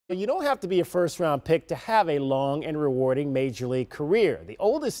You don't have to be a first-round pick to have a long and rewarding major league career. The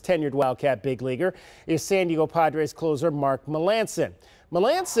oldest tenured Wildcat big leaguer is San Diego Padres closer Mark Melancon.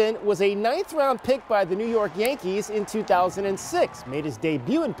 Melancon was a ninth-round pick by the New York Yankees in 2006, made his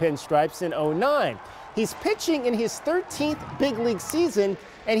debut in pinstripes in '09. He's pitching in his 13th big league season,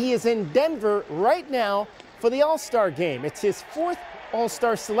 and he is in Denver right now for the All-Star game. It's his fourth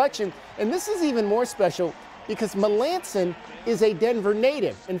All-Star selection, and this is even more special because Melancon is a Denver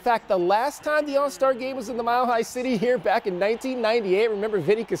native. In fact, the last time the All-Star game was in the Mile High City here back in 1998, remember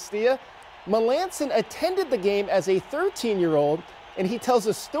Vinny Castilla? Melancon attended the game as a 13-year-old, and he tells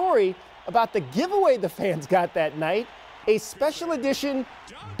a story about the giveaway the fans got that night, a special edition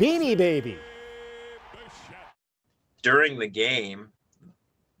Beanie Baby. During the game,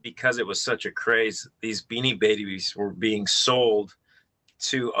 because it was such a craze, these Beanie Babies were being sold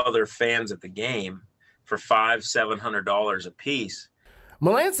to other fans at the game for $500–700 a piece.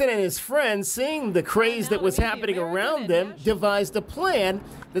 Melancon and his friends, seeing the craze that was happening around them, devised a plan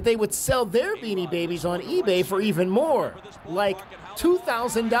that they would sell their Beanie Babies on eBay for even more, like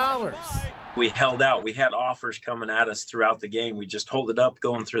 $2,000. We held out. We had offers coming at us throughout the game. We just hold it up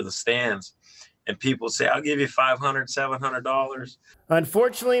going through the stands, and people say, I'll give you $500–700.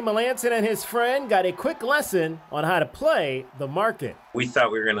 Unfortunately, Melancon and his friend got a quick lesson on how to play the market. We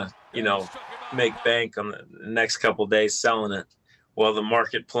thought we were going to, make bank on the next couple of days selling it. Well, the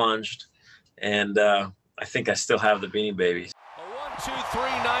market plunged, and I think I still have the Beanie Babies.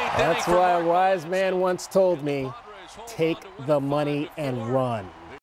 That's why a wise man once told me, take the money and run.